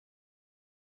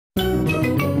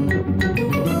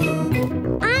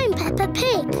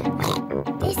Pig.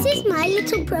 This is my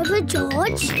little brother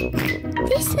George.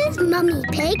 This is Mummy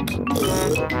Pig.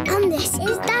 And this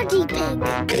is Daddy Pig.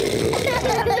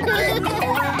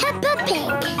 Peppa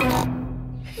Pig.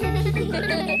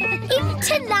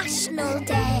 International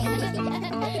Day.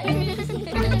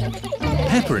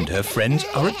 Peppa and her friends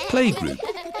are at playgroup.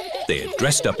 They are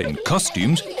dressed up in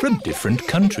costumes from different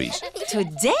countries.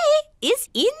 Today is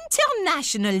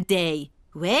International Day,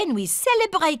 when we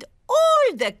celebrate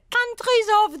all the countries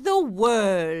of the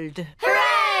world.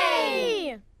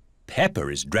 Hooray! Peppa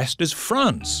is dressed as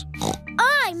France.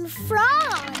 I'm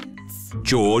France.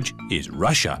 George is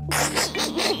Russia.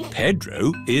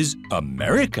 Pedro is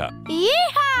America.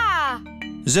 Yeehaw!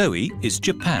 Zoe is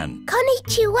Japan.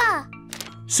 Konnichiwa.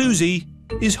 Susie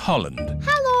is Holland.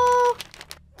 Hello.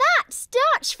 That's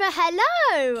Dutch for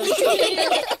hello.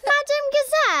 Madam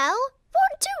Gazelle,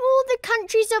 what do all the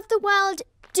countries of the world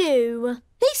do?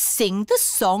 They sing the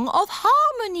Song of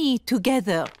Harmony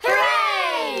together.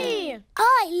 Hooray!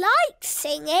 I like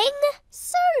singing.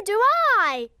 So do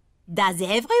I. Does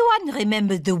everyone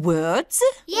remember the words?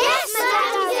 Yes,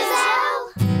 Madam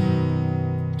Gazelle.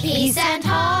 Peace and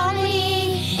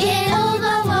harmony in all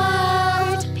the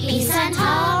world. Peace and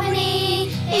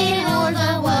harmony in all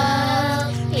the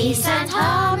world. Peace and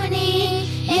harmony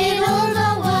in all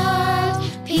the world.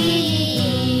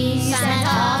 Peace and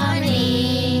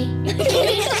harmony.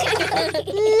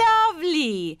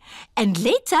 Lovely! And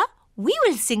later, we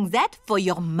will sing that for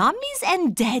your mummies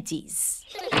and daddies.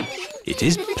 It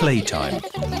is playtime.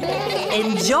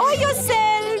 Enjoy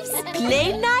yourselves!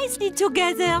 Play nicely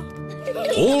together.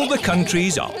 All the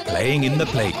countries are playing in the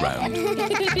playground.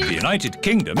 The United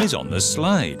Kingdom is on the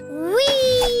slide.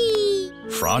 Whee!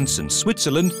 France and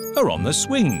Switzerland are on the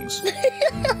swings.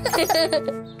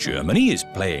 Germany is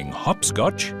playing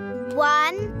hopscotch.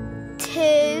 1,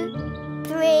 2,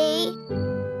 3.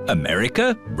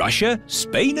 America, Russia,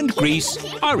 Spain and Greece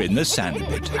are in the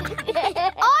sandpit.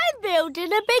 I'm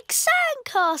building a big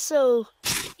sandcastle.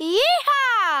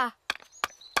 Yeehaw!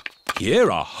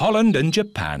 Here are Holland and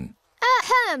Japan.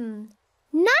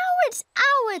 Now it's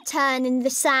our turn in the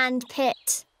sand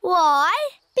pit. Why?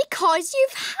 Because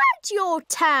you've had your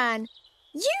turn.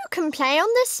 You can play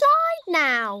on the slide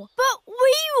now. But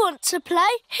we want to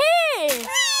play here.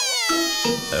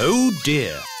 Oh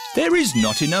dear, there is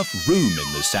not enough room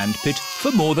in the sandpit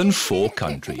for more than 4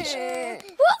 countries.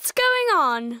 What's going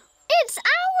on? It's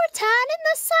our turn in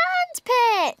the sand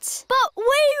pit. But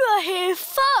we were here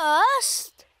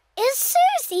first. Is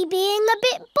Susie being a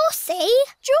bit bossy?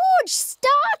 George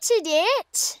started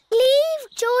it. Leave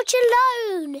George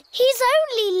alone. He's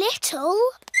only little.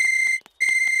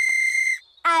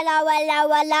 Hello, hello,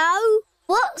 hello.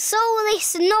 What's all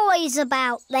this noise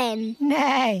about then?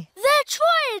 Nay. They're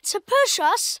trying to push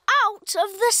us out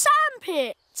of the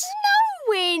sandpit. No,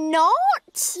 we're not.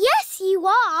 Yes, you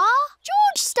are.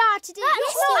 George started it.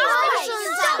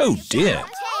 Oh dear,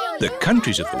 the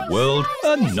countries of the world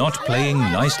are not playing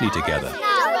nicely together.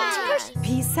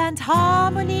 Peace and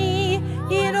harmony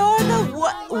in all the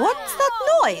What's that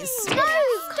noise?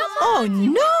 Oh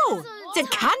no! The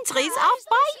countries are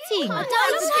fighting. You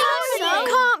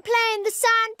can't play in the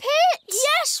sand pit.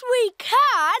 Yes, we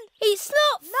can. It's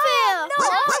not fair.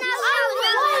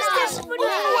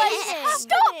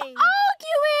 Stop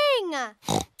arguing.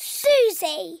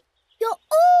 Susie, you're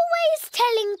always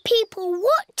telling people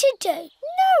what to do.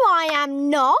 No, I am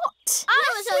not.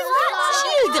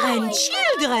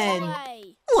 Children!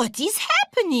 What is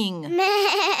happening?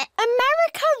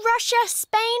 America, Russia,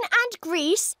 Spain and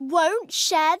Greece won't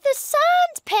share the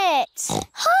sand pit.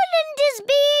 Holland is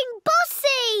being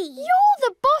bossy. You're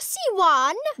the bossy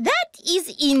one. That is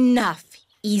enough.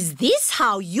 Is this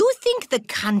how you think the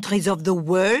countries of the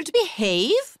world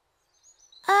behave?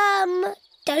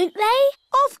 Don't they?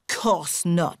 Of course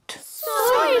not.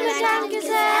 Sorry, Madame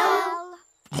Gazelle.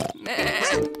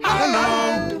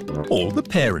 Hello! All the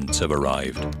parents have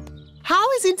arrived. How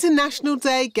is International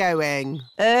Day going?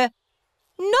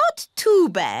 Not too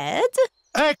bad.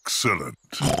 Excellent.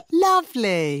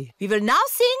 Lovely. We will now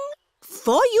sing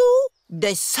for you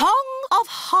the Song of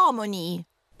Harmony.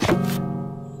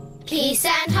 Peace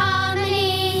and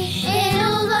harmony in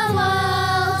all the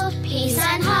world. Peace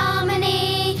and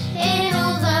harmony in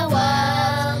all the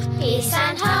world. Peace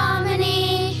and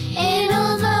harmony in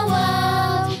all the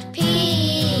world.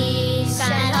 Peace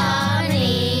and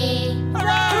harmony.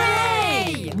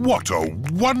 Hooray! What a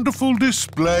wonderful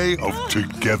display of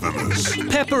togetherness.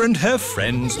 Peppa and her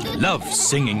friends love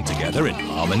singing together in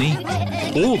harmony.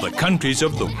 All the countries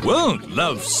of the world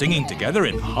love singing together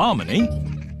in harmony.